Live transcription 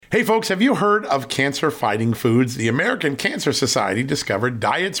Hey folks, have you heard of cancer-fighting foods? The American Cancer Society discovered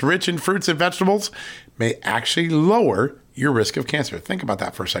diets rich in fruits and vegetables may actually lower your risk of cancer. Think about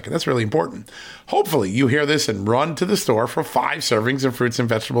that for a second. That's really important. Hopefully you hear this and run to the store for 5 servings of fruits and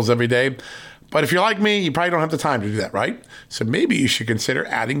vegetables every day. But if you're like me, you probably don't have the time to do that, right? So maybe you should consider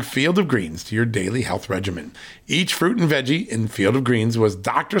adding Field of Greens to your daily health regimen. Each fruit and veggie in Field of Greens was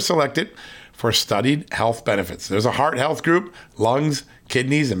doctor selected for studied health benefits. There's a heart health group, lungs,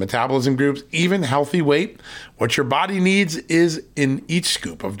 kidneys, and metabolism groups, even healthy weight. What your body needs is in each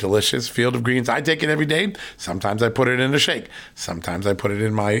scoop of delicious Field of Greens. I take it every day. Sometimes I put it in a shake. Sometimes I put it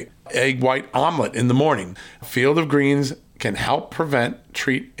in my egg white omelet in the morning. Field of Greens can help prevent,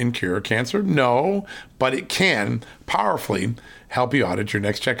 treat, and cure cancer? No, but it can powerfully help you out at your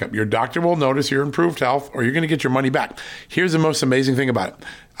next checkup. Your doctor will notice your improved health, or you're going to get your money back. Here's the most amazing thing about it.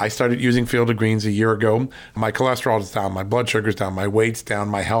 I started using Field of Greens a year ago. My cholesterol is down, my blood sugar's down, my weight's down,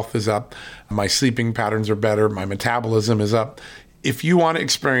 my health is up, my sleeping patterns are better, my metabolism is up. If you want to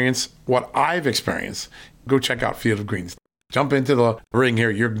experience what I've experienced, go check out Field of Greens. Jump into the ring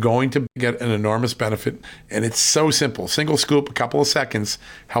here. You're going to get an enormous benefit, and it's so simple. Single scoop, a couple of seconds,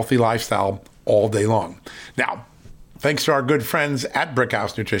 healthy lifestyle all day long. Now, thanks to our good friends at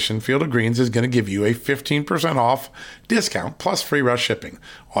Brickhouse Nutrition, Field of Greens is going to give you a 15% off discount plus free rush shipping.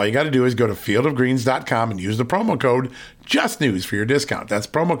 All you got to do is go to fieldofgreens.com and use the promo code JUSTNEWS for your discount. That's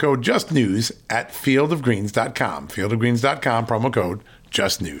promo code JUSTNEWS at fieldofgreens.com. Fieldofgreens.com, promo code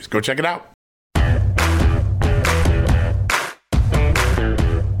JUSTNEWS. Go check it out.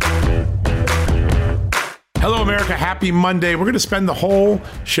 Hello, America. Happy Monday. We're going to spend the whole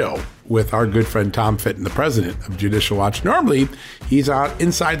show with our good friend Tom Fitton, the president of Judicial Watch. Normally, he's out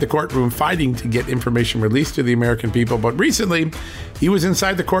inside the courtroom fighting to get information released to the American people. But recently, he was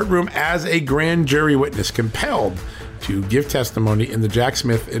inside the courtroom as a grand jury witness, compelled to give testimony in the Jack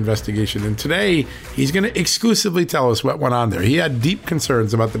Smith investigation. And today, he's going to exclusively tell us what went on there. He had deep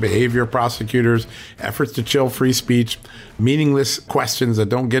concerns about the behavior of prosecutors, efforts to chill free speech, meaningless questions that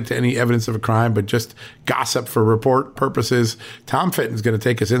don't get to any evidence of a crime, but just gossip for report purposes. Tom Fitton is going to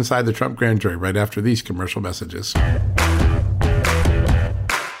take us inside the Trump grand jury right after these commercial messages.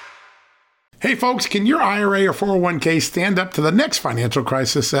 Hey folks, can your IRA or 401k stand up to the next financial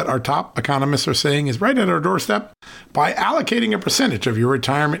crisis that our top economists are saying is right at our doorstep? By allocating a percentage of your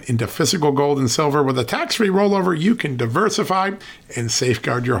retirement into physical gold and silver with a tax-free rollover, you can diversify and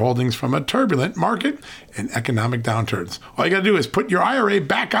safeguard your holdings from a turbulent market and economic downturns. All you got to do is put your IRA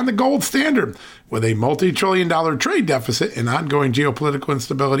back on the gold standard. With a multi-trillion-dollar trade deficit and ongoing geopolitical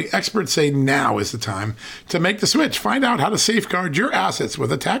instability, experts say now is the time to make the switch. Find out how to safeguard your assets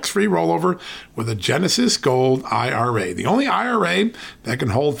with a tax-free rollover with a Genesis Gold IRA, the only IRA that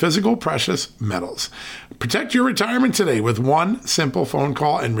can hold physical precious metals. Protect your retirement today with one simple phone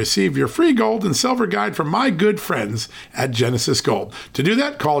call and receive your free gold and silver guide from my good friends at Genesis Gold. To do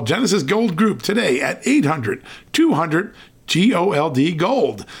that, call Genesis Gold Group today at 800-200 GOLD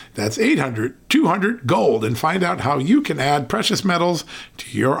Gold. That's 800-200-GOLD, and find out how you can add precious metals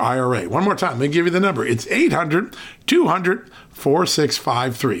to your IRA. One more time, let me give you the number. It's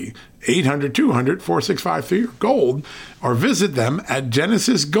 800-200-4653. 800-200-4653 or gold, or visit them at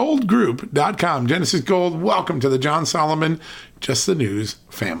genesisgoldgroup.com. Genesis Gold, welcome to the John Solomon Just the News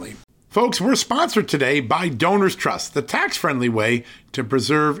family. Folks, we're sponsored today by Donors Trust, the tax-friendly way to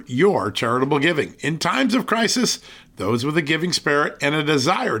preserve your charitable giving. In times of crisis, those with a giving spirit and a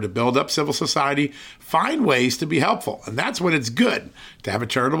desire to build up civil society find ways to be helpful. And that's when it's good to have a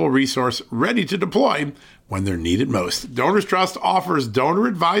charitable resource ready to deploy when they're needed most. Donors Trust offers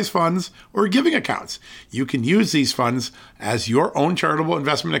donor-advised funds or giving accounts. You can use these funds as your own charitable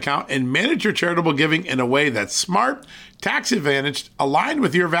investment account and manage your charitable giving in a way that's smart, tax-advantaged, aligned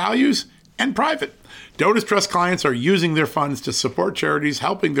with your values, and private. Donors Trust clients are using their funds to support charities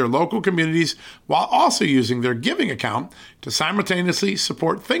helping their local communities while also using their giving account to simultaneously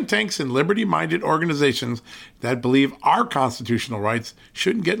support think tanks and liberty-minded organizations that believe our constitutional rights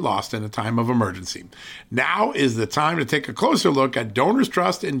shouldn't get lost in a time of emergency. Now is the time to take a closer look at Donors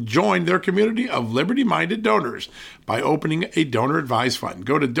Trust and join their community of liberty-minded donors by opening a donor-advised fund.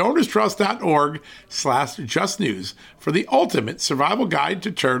 Go to donorstrust.org/justnews for the ultimate survival guide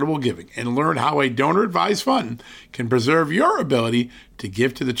to charitable giving and learn how a donor-advised fund can preserve your ability to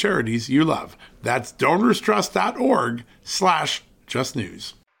give to the charities you love. That's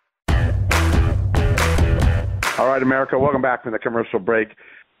donorstrust.org/justnews. All right, America, welcome back from the commercial break.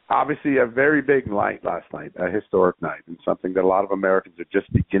 Obviously, a very big night last night, a historic night, and something that a lot of Americans are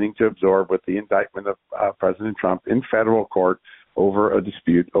just beginning to absorb with the indictment of President Trump in federal court over a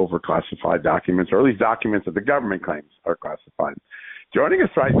dispute over classified documents, or at least documents that the government claims are classified. Joining us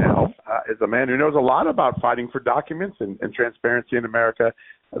right now is a man who knows a lot about fighting for documents and transparency in America,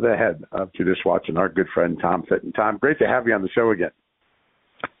 the head of Judicial Watch, and our good friend Tom Fitton. Tom, great to have you on the show again.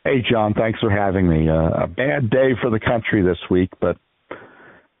 Hey, John, thanks for having me. A bad day for the country this week, but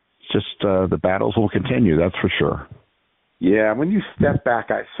just the battles will continue, that's for sure. Yeah, when you step back,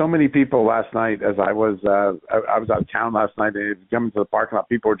 so many people last night, as I was out of town last night, and coming to the parking lot,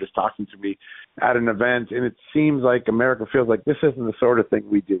 people were just talking to me at an event, and it seems like America feels like this isn't the sort of thing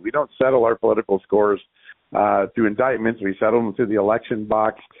we do. We don't settle our political scores through indictments. We settle them through the election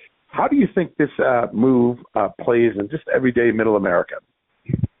box. How do you think this move plays in just everyday middle America?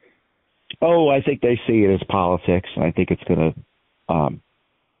 Oh, I think they see it as politics, and I think it's going to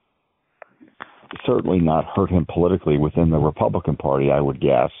certainly not hurt him politically within the Republican Party, I would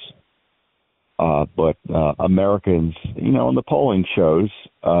guess. But Americans, and the polling shows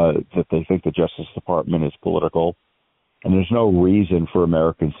that they think the Justice Department is political, and there's no reason for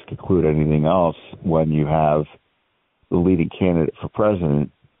Americans to conclude anything else when you have the leading candidate for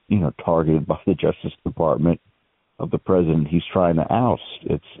president, targeted by the Justice Department of the president he's trying to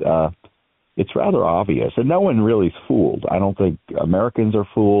oust. It's rather obvious, and no one really is fooled. I don't think Americans are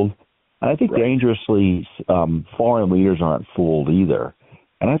fooled. And I think dangerously foreign leaders aren't fooled either.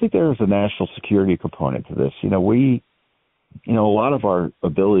 And I think there is a national security component to this. A lot of our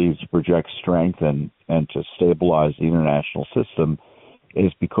abilities to project strength and to stabilize the international system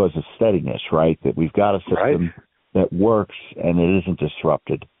is because of steadiness, right? That we've got a system that works and it isn't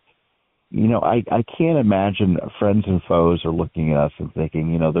disrupted. I can't imagine friends and foes are looking at us and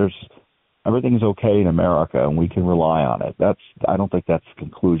thinking, everything's okay in America and we can rely on it. I don't think that's the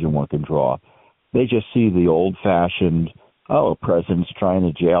conclusion one can draw. They just see the old-fashioned, a president's trying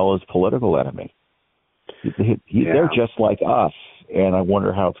to jail his political enemy. They're just like us, and I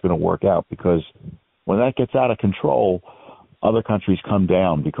wonder how it's going to work out, because when that gets out of control, other countries come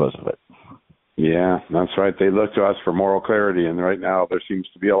down because of it. Yeah, that's right. They look to us for moral clarity, and right now there seems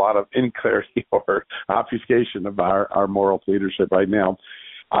to be a lot of inclarity or obfuscation of our moral leadership right now.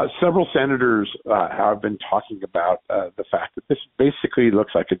 Several senators have been talking about the fact that this basically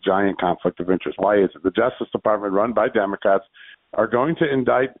looks like a giant conflict of interest. Why is it? The Justice Department, run by Democrats, are going to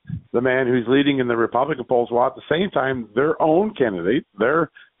indict the man who's leading in the Republican polls, while at the same time their own candidate,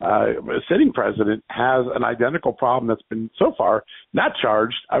 their sitting president, has an identical problem that's been so far not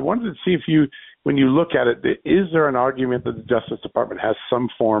charged. I wanted to see if when you look at it, is there an argument that the Justice Department has some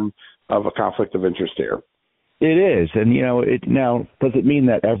form of a conflict of interest here? It is. And, now, does it mean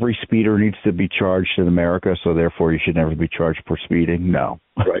that every speeder needs to be charged in America, so therefore you should never be charged for speeding? No.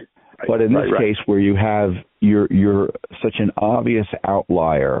 Right. But in this case, where you have, you're such an obvious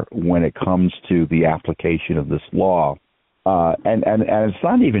outlier when it comes to the application of this law, and it's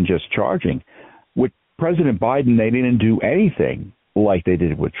not even just charging. With President Biden, they didn't do anything like they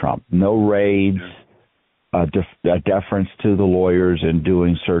did with Trump. No raids. A deference to the lawyers in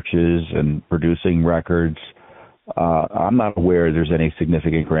doing searches and producing records. I'm not aware there's any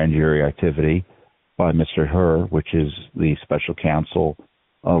significant grand jury activity by Mr. Hur, which is the special counsel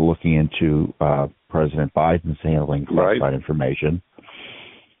looking into President Biden's handling classified information.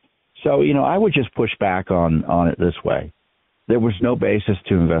 So, I would just push back on it this way. There was no basis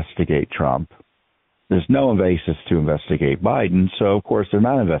to investigate Trump. There's no basis to investigate Biden, so, of course, they're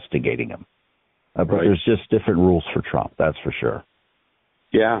not investigating him. But there's just different rules for Trump, that's for sure.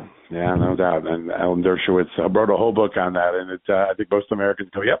 Yeah, no doubt. And Alan Dershowitz wrote a whole book on that, and I think most Americans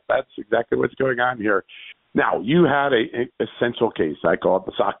go, yep, that's exactly what's going on here. Now, you had a essential case. I call it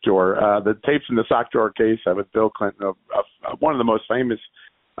the sock drawer. The tapes in the sock drawer case with Bill Clinton, of one of the most famous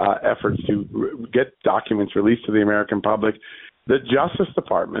efforts to get documents released to the American public. The Justice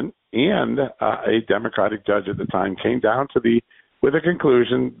Department and a Democratic judge at the time came down with a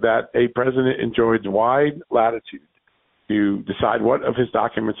conclusion that a president enjoys wide latitude to decide what of his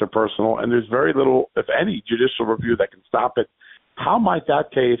documents are personal, and there's very little, if any, judicial review that can stop it. How might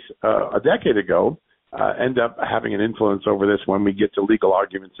that case a decade ago end up having an influence over this when we get to legal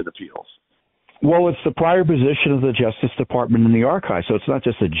arguments and appeals? Well, it's the prior position of the Justice Department in the archive, so it's not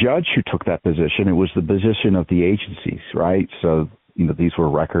just a judge who took that position. It was the position of the agencies, right? So, these were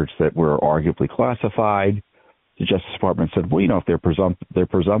records that were arguably classified. The Justice Department said, well, if they're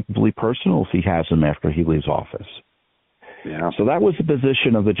presumptively personal if he has them after he leaves office. Yeah. So that was the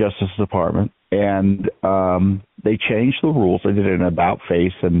position of the Justice Department, and they changed the rules. They did an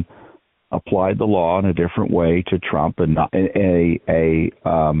about-face and applied the law in a different way to Trump, and a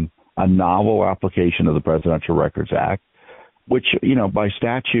novel application of the Presidential Records Act, which, by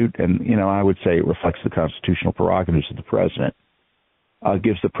statute, and, I would say it reflects the constitutional prerogatives of the president,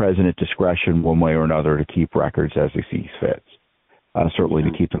 gives the president discretion one way or another to keep records as he sees fit. certainly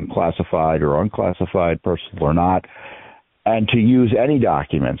to keep them classified or unclassified, personal or not, and to use any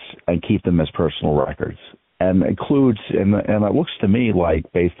documents and keep them as personal records. And includes, and it looks to me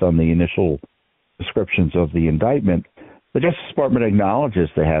like, based on the initial descriptions of the indictment, the Justice Department acknowledges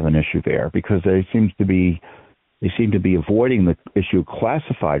they have an issue there because they seem to be avoiding the issue of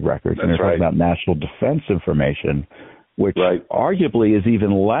classified records. That's and they're right. talking about national defense information, which arguably is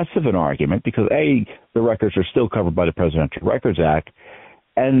even less of an argument because, A, the records are still covered by the Presidential Records Act,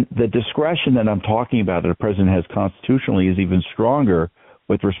 and the discretion that I'm talking about that the president has constitutionally is even stronger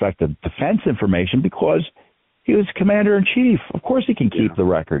with respect to defense information because he was commander-in-chief. Of course he can keep the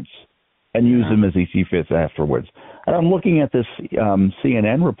records and use them as he sees fit afterwards. And I'm looking at this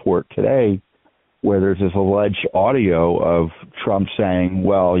CNN report today where there's this alleged audio of Trump saying,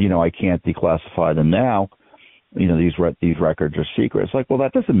 well, I can't declassify them now. These records are secret. It's like, well,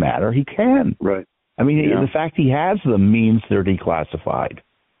 that doesn't matter. He can. Right. I mean, the fact he has them means they're declassified.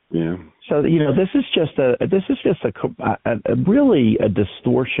 Yeah. So, this is just really a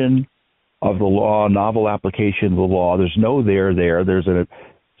distortion of the law, novel application of the law. There's no there. There's as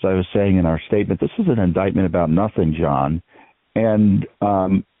I was saying in our statement, this is an indictment about nothing, John. And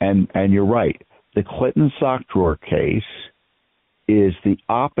you're right. The Clinton sock drawer case is the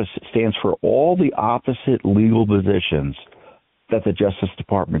opposite, stands for all the opposite legal positions that the Justice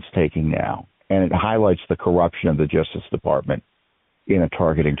Department's taking now. And it highlights the corruption of the Justice Department in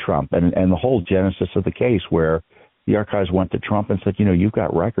targeting Trump. And the whole genesis of the case where the archives went to Trump and said, you've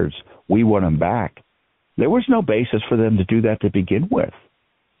got records. We want them back. There was no basis for them to do that to begin with.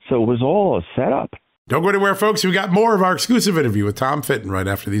 So it was all a setup. Don't go anywhere, folks. We got more of our exclusive interview with Tom Fitton right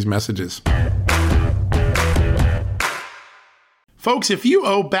after these messages. Folks, if you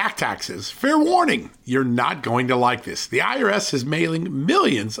owe back taxes, fair warning, you're not going to like this. The IRS is mailing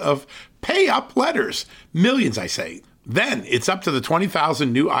millions of pay-up letters. Millions, I say. Then it's up to the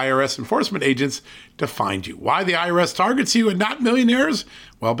 20,000 new IRS enforcement agents to find you. Why the IRS targets you and not millionaires?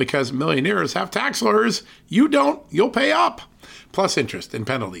 Well, because millionaires have tax lawyers. You don't. You'll pay up. Plus interest and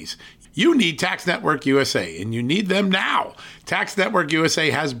penalties. You need Tax Network USA, and you need them now. Tax Network USA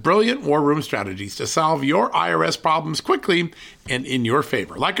has brilliant war room strategies to solve your IRS problems quickly and in your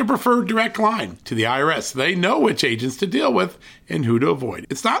favor. Like a preferred direct line to the IRS. They know which agents to deal with and who to avoid.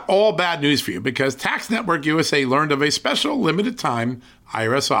 It's not all bad news for you because Tax Network USA learned of a special limited time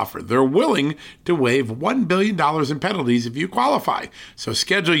IRS offer. They're willing to waive $1 billion in penalties if you qualify. So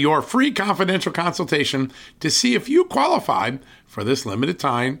schedule your free confidential consultation to see if you qualify for this limited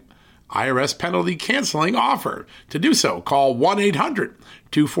time IRS penalty canceling offer. To do so, call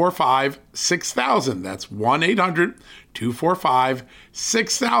 1-800-245-6000. That's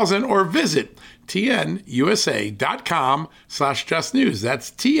 1-800-245-6000 or visit tnusa.com/justnews.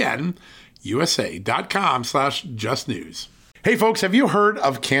 That's tnusa.com/justnews. Hey folks, have you heard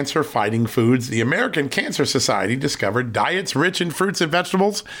of cancer-fighting foods? The American Cancer Society discovered diets rich in fruits and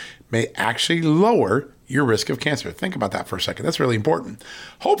vegetables may actually lower your risk of cancer. Think about that for a second. That's really important.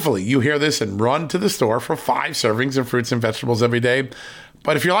 Hopefully you hear this and run to the store for 5 servings of fruits and vegetables every day.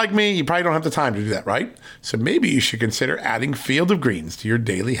 But if you're like me, you probably don't have the time to do that, right? So maybe you should consider adding Field of Greens to your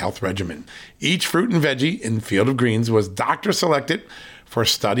daily health regimen. Each fruit and veggie in Field of Greens was doctor selected for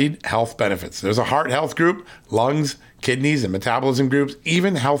studied health benefits. There's a heart health group, lungs, kidneys, and metabolism groups,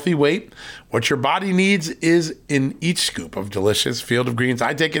 even healthy weight. What your body needs is in each scoop of delicious Field of Greens.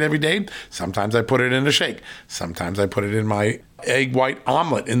 I take it every day. Sometimes I put it in a shake. Sometimes I put it in my egg white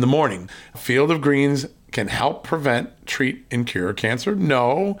omelet in the morning. Field of Greens can help prevent, treat, and cure cancer?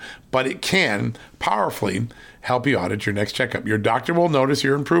 No, but it can powerfully help you out at your next checkup. Your doctor will notice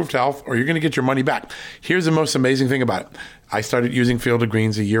your improved health or you're going to get your money back. Here's the most amazing thing about it. I started using Field of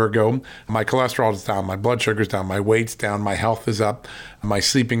Greens a year ago. My cholesterol is down, my blood sugar's down, my weight's down, my health is up, my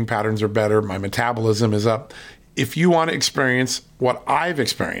sleeping patterns are better, my metabolism is up. If you want to experience what I've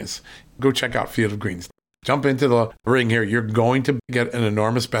experienced, go check out Field of Greens. Jump into the ring here. You're going to get an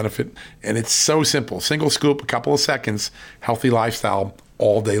enormous benefit. And it's so simple. Single scoop, a couple of seconds, healthy lifestyle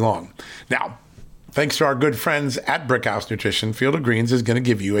all day long. Now, thanks to our good friends at Brickhouse Nutrition, Field of Greens is going to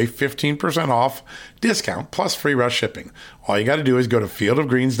give you a 15% off discount plus free rush shipping. All you got to do is go to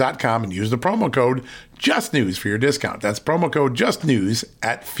fieldofgreens.com and use the promo code JUSTNEWS for your discount. That's promo code JUSTNEWS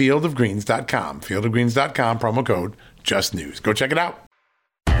at fieldofgreens.com. Fieldofgreens.com, promo code JUSTNEWS. Go check it out.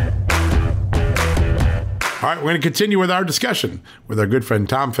 All right, we're going to continue with our discussion with our good friend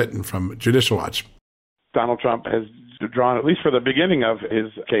Tom Fitton from Judicial Watch. Donald Trump has drawn, at least for the beginning of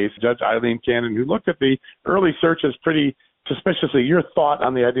his case, Judge Eileen Cannon, who looked at the early searches pretty suspiciously. Your thought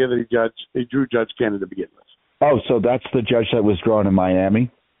on the idea that he drew Judge Cannon to begin with? Oh, so that's the judge that was drawn in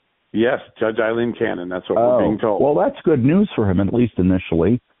Miami? Yes, Judge Eileen Cannon. That's what we're being told. Well, that's good news for him, at least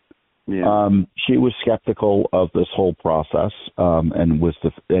initially. Yeah. She was skeptical of this whole process and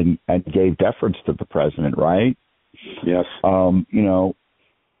gave deference to the president, right? Yes.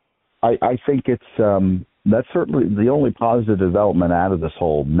 I think it's that's certainly the only positive development out of this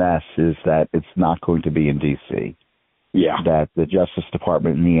whole mess is that it's not going to be in D.C. Yeah. That the Justice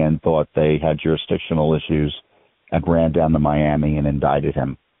Department in the end thought they had jurisdictional issues and ran down to Miami and indicted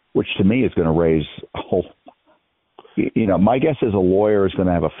him, which to me is going to raise a whole. My guess is a lawyer is going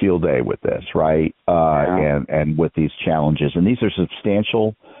to have a field day with this, right? And with these challenges, and these are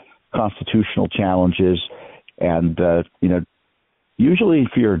substantial constitutional challenges, and usually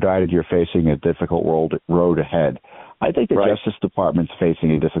if you're indicted, you're facing a difficult road ahead. I think the Justice Department's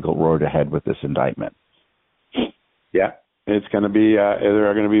facing a difficult road ahead with this indictment. Yeah, it's going to be. There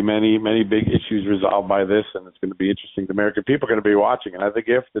are going to be many big issues resolved by this, and it's going to be interesting. The American people are going to be watching, and I think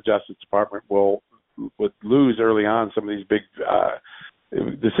if the Justice Department would lose early on some of these big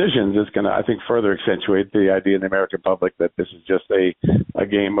decisions, it's going to, I think, further accentuate the idea in the American public that this is just a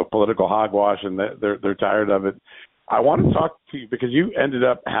game of political hogwash, and they're tired of it. I want to talk to you because you ended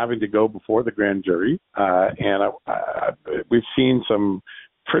up having to go before the grand jury, and we've seen some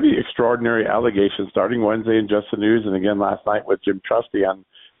pretty extraordinary allegations starting Wednesday in Just the News and again last night with Jim Trusty on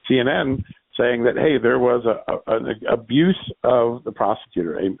CNN saying that, hey, there was an abuse of the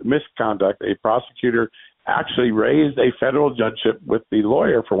prosecutor, a misconduct. A prosecutor actually raised a federal judgeship with the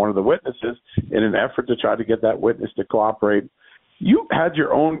lawyer for one of the witnesses in an effort to try to get that witness to cooperate. You had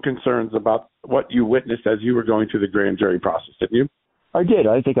your own concerns about what you witnessed as you were going through the grand jury process, didn't you? I did.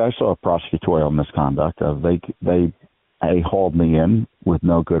 I think I saw prosecutorial misconduct. They hauled me in with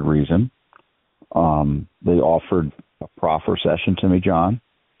no good reason. They offered a proffer session to me, John,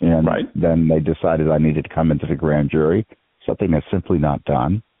 and then they decided I needed to come into the grand jury, something that's simply not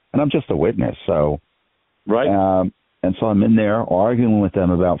done. And I'm just a witness, so and so I'm in there arguing with them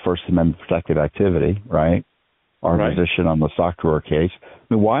about First Amendment protected activity, right? Our position on the sock drawer case.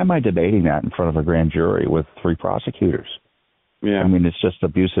 I mean, why am I debating that in front of a grand jury with 3 prosecutors? Yeah, I mean, it's just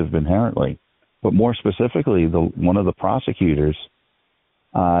abusive inherently. But more specifically, one of the prosecutors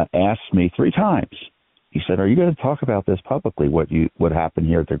asked me 3 times. He said, "Are you going to talk about this publicly? What happened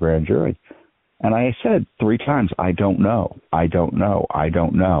here at the grand jury?" And I said 3 times, "I don't know. I don't know. I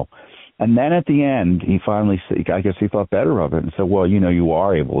don't know." And then at the end, he finally said, I guess he thought better of it and said, "Well, you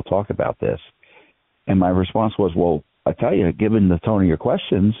are able to talk about this." And my response was, "Well, I tell you, given the tone of your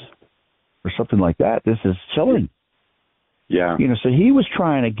questions or something like that, this is chilling." Yeah. So he was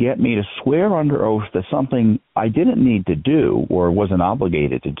trying to get me to swear under oath to something I didn't need to do or wasn't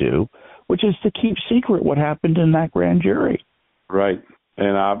obligated to do, which is to keep secret what happened in that grand jury. Right.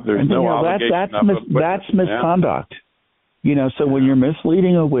 And there's no obligation. That's misconduct. So when you're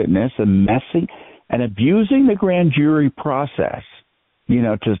misleading a witness and abusing the grand jury process,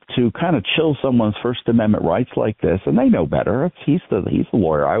 to kind of chill someone's First Amendment rights like this, and they know better. He's the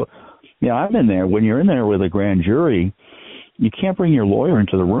lawyer. I'm in there. When you're in there with a grand jury, you can't bring your lawyer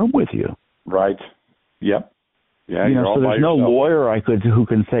into the room with you. Right. Yep. Yeah. So there's no lawyer who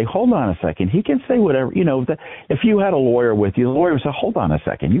can say, "Hold on a second." He can say whatever. If you had a lawyer with you, the lawyer would say, "Hold on a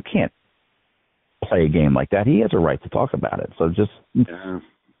second. You can't play a game like that." He has a right to talk about it. So just. Yeah.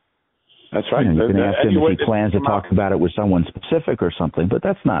 That's right. You can ask him if he plans to talk about it with someone specific or something, but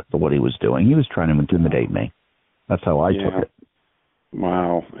that's not what he was doing. He was trying to intimidate me. That's how I took it.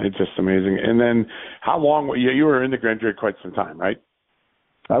 Wow. It's just amazing. And then how long were you were in the grand jury quite some time, right?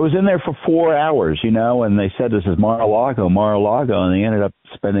 I was in there for 4 hours, and they said this is Mar-a-Lago, and they ended up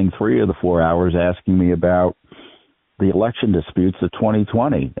spending 3 of the 4 hours asking me about the election disputes of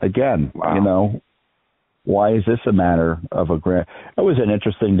 2020. Again, why is this a matter of a grant? It was an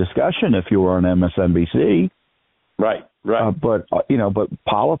interesting discussion if you were on MSNBC. Right. But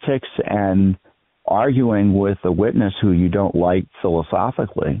politics and arguing with a witness who you don't like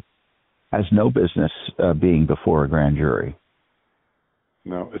philosophically has no business being before a grand jury.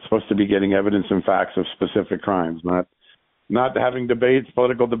 No, it's supposed to be getting evidence and facts of specific crimes, not having debates,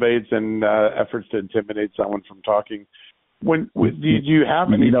 political debates, and efforts to intimidate someone from talking. Do you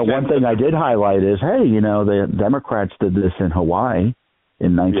have any? One thing I did highlight is, the Democrats did this in Hawaii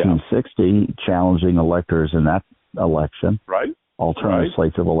in 1960, challenging electors in that election, alternate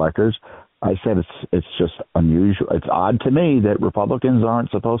slates of electors. I said it's just unusual. It's odd to me that Republicans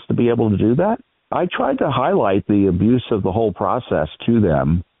aren't supposed to be able to do that. I tried to highlight the abuse of the whole process to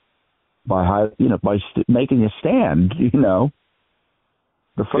them by making a stand. The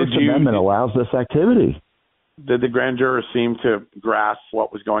First Amendment allows this activity. Did the grand jurors seem to grasp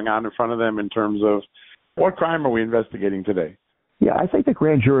what was going on in front of them in terms of what crime are we investigating today? Yeah, I think the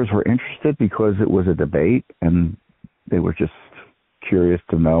grand jurors were interested because it was a debate, and they were just curious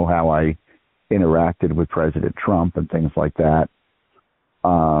to know how I interacted with President Trump and things like that.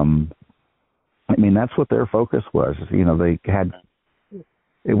 I mean, that's what their focus was. You know,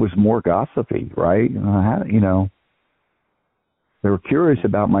 it was more gossipy, right? They were curious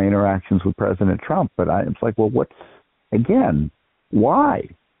about my interactions with President Trump, but it's like, well, why? I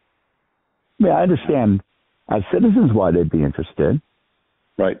mean, I understand as citizens why they'd be interested.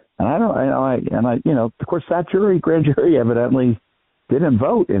 Right. And of course, that grand jury evidently didn't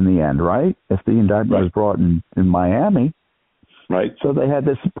vote in the end, right? If the indictment was brought in Miami. Right. So they had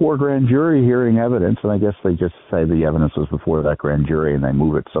this poor grand jury hearing evidence, and I guess they just say the evidence was before that grand jury and they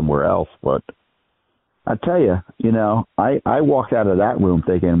move it somewhere else. But I tell you, I walked out of that room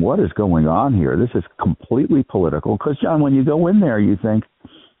thinking, what is going on here? This is completely political. Because, John, when you go in there, you think,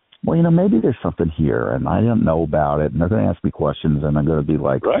 well, maybe there's something here, and I don't know about it, and they're going to ask me questions, and I'm going to be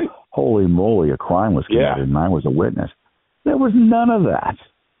like, holy moly, a crime was committed, and I was a witness. There was none of that.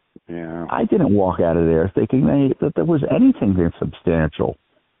 Yeah. I didn't walk out of there thinking that there was anything there substantial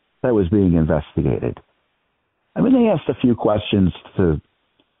that was being investigated. I mean, they asked a few questions that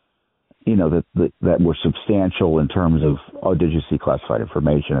were substantial in terms of, did you see classified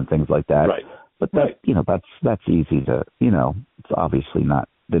information and things like that? Right. But that's easy to, it's obviously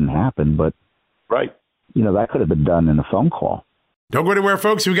didn't happen, but that could have been done in a phone call. Don't go anywhere,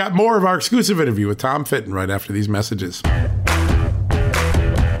 folks. We got more of our exclusive interview with Tom Fitton right after these messages.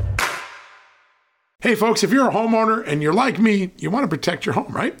 Hey, folks, if you're a homeowner and you're like me, you want to protect your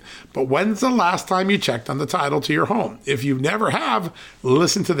home, right? But when's the last time you checked on the title to your home? If you never have,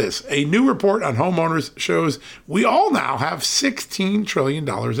 listen to this. A new report on homeowners shows we all now have $16 trillion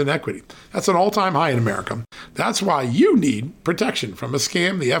in equity. That's an all-time high in America. That's why you need protection from a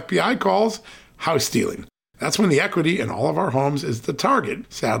scam the FBI calls house stealing. That's when the equity in all of our homes is the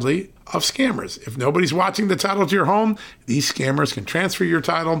target, sadly, of scammers. If nobody's watching the title to your home, these scammers can transfer your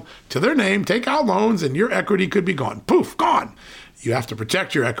title to their name, take out loans, and your equity could be gone. Poof, gone. You have to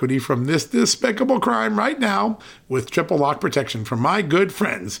protect your equity from this despicable crime right now with triple lock protection from my good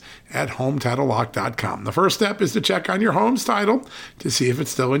friends at HomeTitleLock.com. The first step is to check on your home's title to see if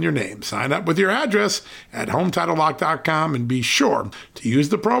it's still in your name. Sign up with your address at HomeTitleLock.com and be sure to use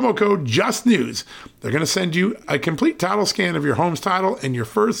the promo code JUSTNEWS. They're going to send you a complete title scan of your home's title and your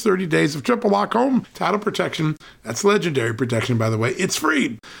first 30 days of triple lock home title protection. That's legendary protection, by the way. It's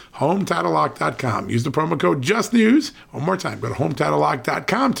free. HomeTitleLock.com. Use the promo code JUSTNEWS. One more time, go to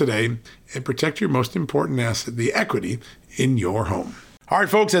HomeTitleLock.com today and protect your most important asset, the equity in your home. All right,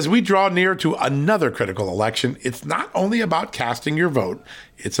 folks, as we draw near to another critical election, it's not only about casting your vote,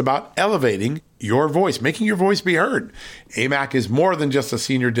 it's about elevating your voice, making your voice be heard. AMAC is more than just a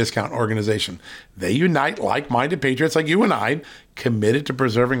senior discount organization. They unite like-minded patriots like you and I, committed to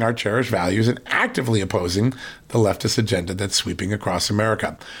preserving our cherished values and actively opposing the leftist agenda that's sweeping across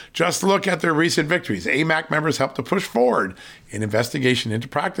America. Just look at their recent victories. AMAC members helped to push forward an investigation into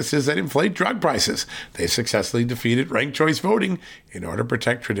practices that inflate drug prices. They've successfully defeated ranked choice voting in order to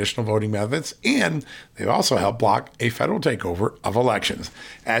protect traditional voting methods, and they've also helped block a federal takeover of elections.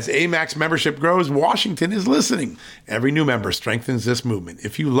 As AMAC's membership grows, Washington is listening. Every new member strengthens this movement.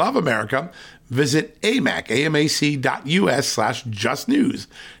 If you love America, visit amac.us/justnews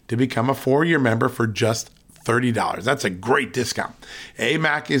to become a 4-year member for just $30. That's a great discount.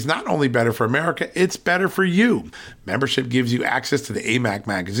 AMAC is not only better for America, it's better for you. Membership gives you access to the AMAC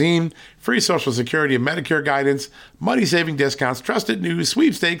magazine, free Social Security and Medicare guidance, money-saving discounts, trusted news,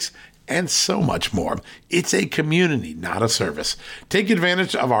 sweepstakes, and so much more. It's a community, not a service. Take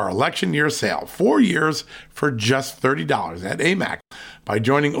advantage of our election year sale, 4 years for just $30 at AMAC. By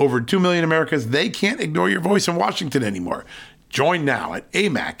joining over 2 million Americans, they can't ignore your voice in Washington anymore. Join now at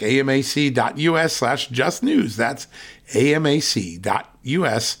amac.us/justnews. That's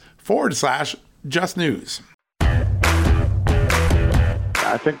amac.us/justnews.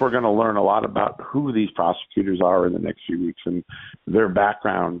 I think we're going to learn a lot about who these prosecutors are in the next few weeks and their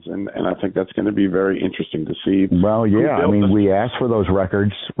backgrounds, and I think that's going to be very interesting to see. Well, yeah, I mean, we asked for those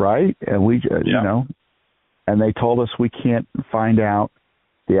records, right? And we, and they told us we can't find out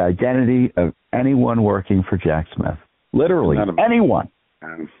the identity of anyone working for Jack Smith. Literally, anyone.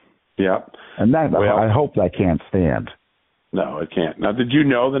 Yeah. And that, I hope that can't stand. No, it can't. Now, did you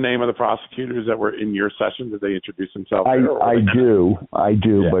know the name of the prosecutors that were in your session? Did they introduce themselves? I do,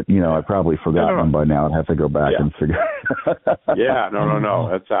 yeah. But, I probably forgot them by now. I'd have to go back and figure Yeah, no.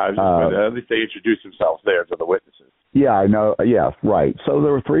 That's but at least they introduced themselves there to the witnesses. Yeah, I know. Yeah, right. So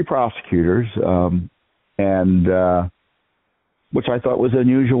there were 3 prosecutors, and which I thought was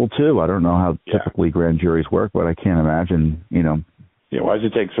unusual too. I don't know how typically grand juries work, but I can't imagine, Yeah, why does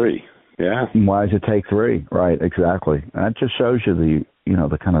it take 3? Yeah. Why does it take 3? Right, exactly. And that just shows you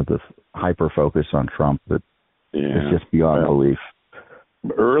the kind of the hyper focus on Trump that is just beyond belief.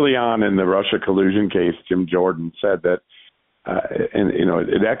 Early on in the Russia collusion case, Jim Jordan said that, and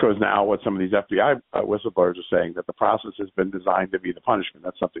it echoes now what some of these FBI whistleblowers are saying, that the process has been designed to be the punishment.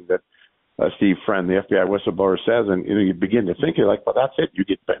 That's something that Steve Friend, the FBI whistleblower, says, and you begin to think, you're like, well, that's it. You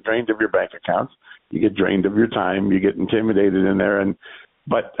get drained of your bank accounts, you get drained of your time, you get intimidated in there,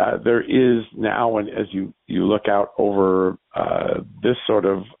 but there is now, and as you look out over this sort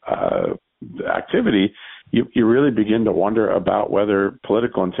of activity, you really begin to wonder about whether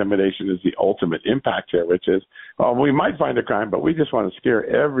political intimidation is the ultimate impact here, which is, we might find a crime, but we just want to scare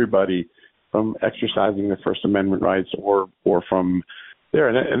everybody from exercising their First Amendment rights or from there.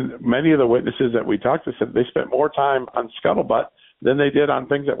 And many of the witnesses that we talked to said they spent more time on scuttlebutt than they did on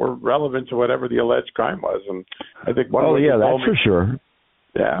things that were relevant to whatever the alleged crime was. And I think one that's for sure.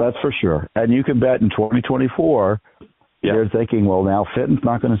 Yeah, that's for sure. And you can bet in 2024, they're thinking, well, now Fitton's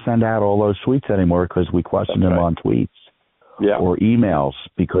not going to send out all those tweets anymore because we questioned him on tweets, or emails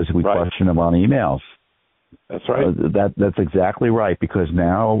because we questioned him on emails. That's right. That's exactly right, because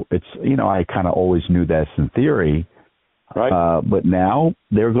now it's, I kind of always knew this in theory, right? But now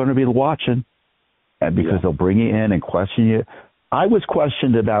they're going to be watching, and because they'll bring you in and question you. I was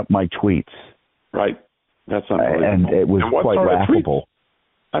questioned about my tweets. Right. That's unbelievable. And it was quite laughable.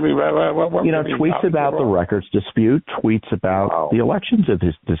 I mean, tweets about the records dispute, tweets about the elections of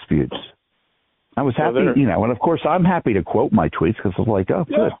his disputes. I was happy, and of course I'm happy to quote my tweets because I was like, oh,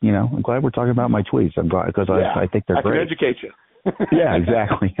 good, I'm glad we're talking about my tweets. I'm glad because I think they're great. I can educate you. Yeah,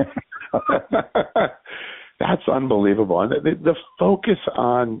 exactly. That's unbelievable. And the focus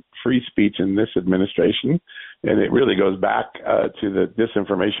on free speech in this administration, and it really goes back to the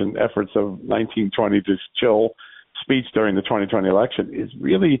disinformation efforts of 1920 to chill speech during the 2020 election, is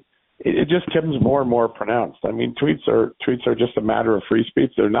really, it just becomes more and more pronounced. I mean, tweets are just a matter of free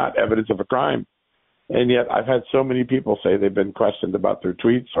speech. They're not evidence of a crime. And yet I've had so many people say they've been questioned about their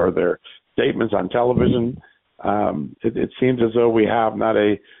tweets or their statements on television. It seems as though we have not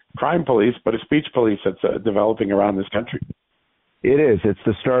a crime police, but a speech police that's developing around this country. It is. It's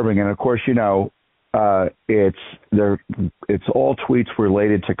disturbing. And of course, it's all tweets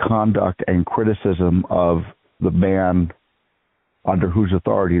related to conduct and criticism of the man under whose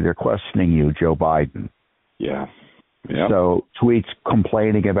authority they're questioning you, Joe Biden. Yeah. So tweets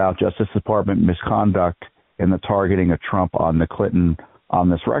complaining about Justice Department misconduct in the targeting of Trump on the Clinton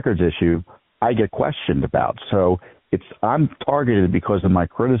on this records issue, I get questioned about. So I'm targeted because of my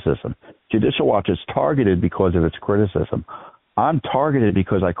criticism. Judicial Watch is targeted because of its criticism. I'm targeted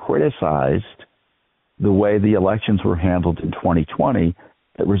because I criticized the way the elections were handled in 2020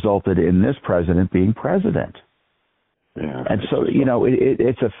 that resulted in this president being president. Yeah, and so,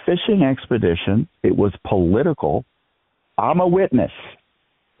 it's a fishing expedition. It was political. I'm a witness.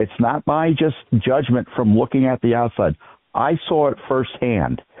 It's not my just judgment from looking at the outside. I saw it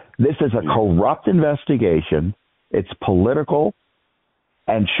firsthand. This is a corrupt investigation. It's political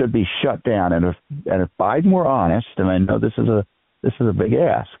and should be shut down. And if Biden were honest, and I know this is a big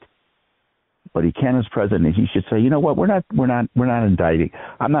ask, but he can as president, he should say, you know what, we're not indicting.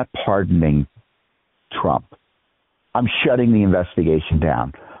 I'm not pardoning Trump. I'm shutting the investigation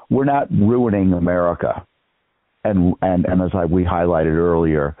down. We're not ruining America. And as we highlighted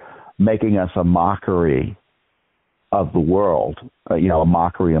earlier, making us a mockery of the world, a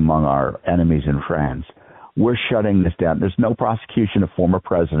mockery among our enemies and friends. We're shutting this down. There's no prosecution of former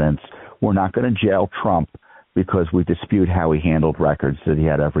presidents. We're not going to jail Trump because we dispute how he handled records that he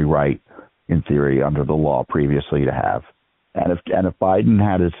had every right, in theory, under the law previously to have. And if Biden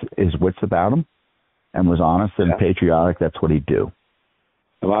had his wits about him and was honest and patriotic, that's what he'd do.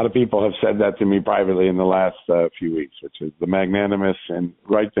 A lot of people have said that to me privately in the last few weeks, which is the magnanimous and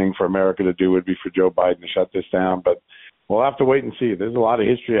right thing for America to do would be for Joe Biden to shut this down. But we'll have to wait and see. There's a lot of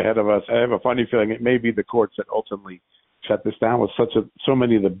history ahead of us. I have a funny feeling it may be the courts that ultimately shut this down, with so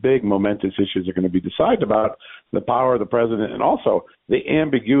many of the big momentous issues are going to be decided about the power of the president and also the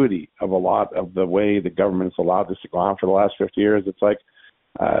ambiguity of a lot of the way the government's allowed this to go on for the last 50 years. It's like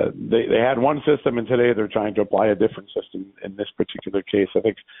they had one system, and today they're trying to apply a different system in this particular case. I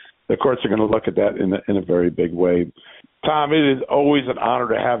think the courts are going to look at that in a very big way. Tom, it is always an honor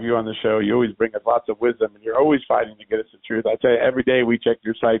to have you on the show. You always bring us lots of wisdom, and you're always fighting to get us the truth. I tell you, every day we check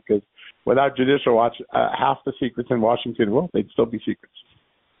your site because without Judicial Watch, half the secrets in Washington, well, they'd still be secrets.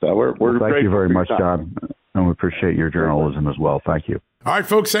 So we're thank you very much, John, and we appreciate your journalism as well. Thank you. All right,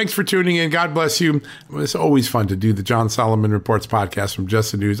 folks, thanks for tuning in. God bless you. It's always fun to do the John Solomon Reports podcast from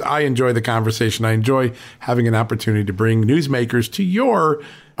Just the News. I enjoy the conversation. I enjoy having an opportunity to bring newsmakers to your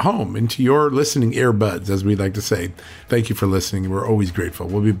home, into your listening earbuds, as we like to say. Thank you for listening. We're always grateful.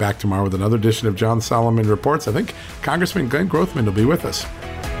 We'll be back tomorrow with another edition of John Solomon Reports. I think Congressman Glenn Grothman will be with us.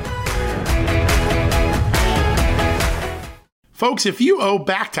 Folks, if you owe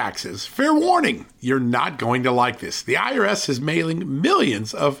back taxes, fair warning, you're not going to like this. The IRS is mailing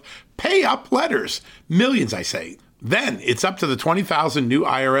millions of pay-up letters. Millions, I say. Then it's up to the 20,000 new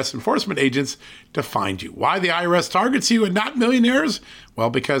IRS enforcement agents to find you. Why the IRS targets you and not millionaires?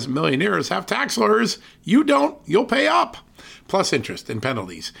 Well, because millionaires have tax lawyers. You don't, you'll pay up. Plus interest and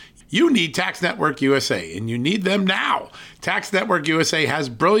penalties. You need Tax Network USA, and you need them now. Tax Network USA has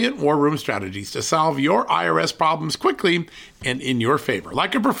brilliant war room strategies to solve your IRS problems quickly and in your favor.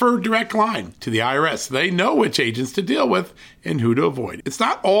 Like a preferred direct line to the IRS, they know which agents to deal with and who to avoid. It's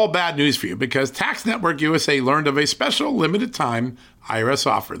not all bad news for you because Tax Network USA learned of a special limited time IRS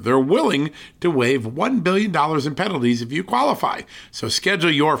offer. They're willing to waive $1 billion in penalties if you qualify. So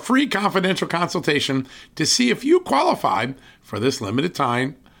schedule your free confidential consultation to see if you qualify for this limited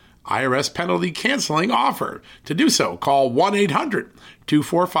time IRS penalty canceling offer. To do so, call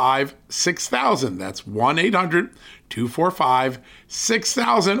 1-800-245-6000. That's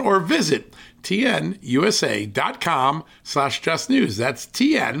 1-800-245-6000 or visit tnusa.com/justnews. That's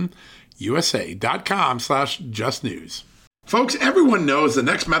tnusa.com/justnews. Folks, everyone knows the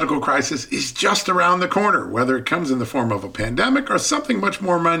next medical crisis is just around the corner, whether it comes in the form of a pandemic or something much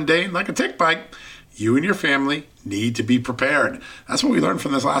more mundane like a tick bite. You and your family need to be prepared. That's what we learned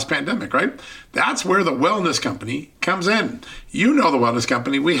from this last pandemic, right? That's where the Wellness Company comes in. You know the Wellness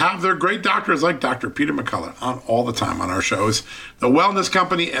Company. We have their great doctors like Dr. Peter McCullough on all the time on our shows. The Wellness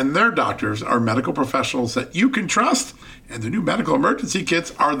Company and their doctors are medical professionals that you can trust, and the new medical emergency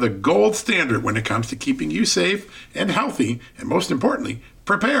kits are the gold standard when it comes to keeping you safe and healthy, and most importantly,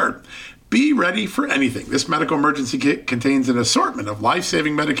 prepared. Be ready for anything. This medical emergency kit contains an assortment of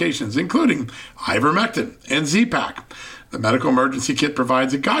life-saving medications, including ivermectin and Z-Pak. The medical emergency kit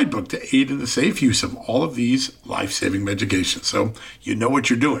provides a guidebook to aid in the safe use of all of these life-saving medications, so you know what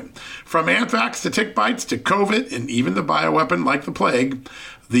you're doing. From anthrax to tick bites to COVID and even the bioweapon like the plague,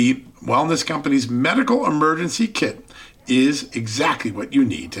 the Wellness Company's medical emergency kit is exactly what you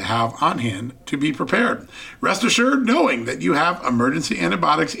need to have on hand to be prepared. Rest assured knowing that you have emergency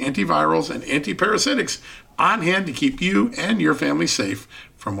antibiotics, antivirals, and antiparasitics on hand to keep you and your family safe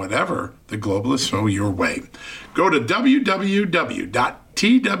from whatever the globalists throw your way. Go to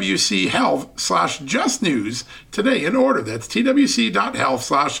www.twchealth/justnews today and order. That's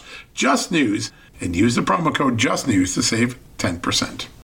twc.health/justnews and use the promo code JUSTNEWS to save 10%.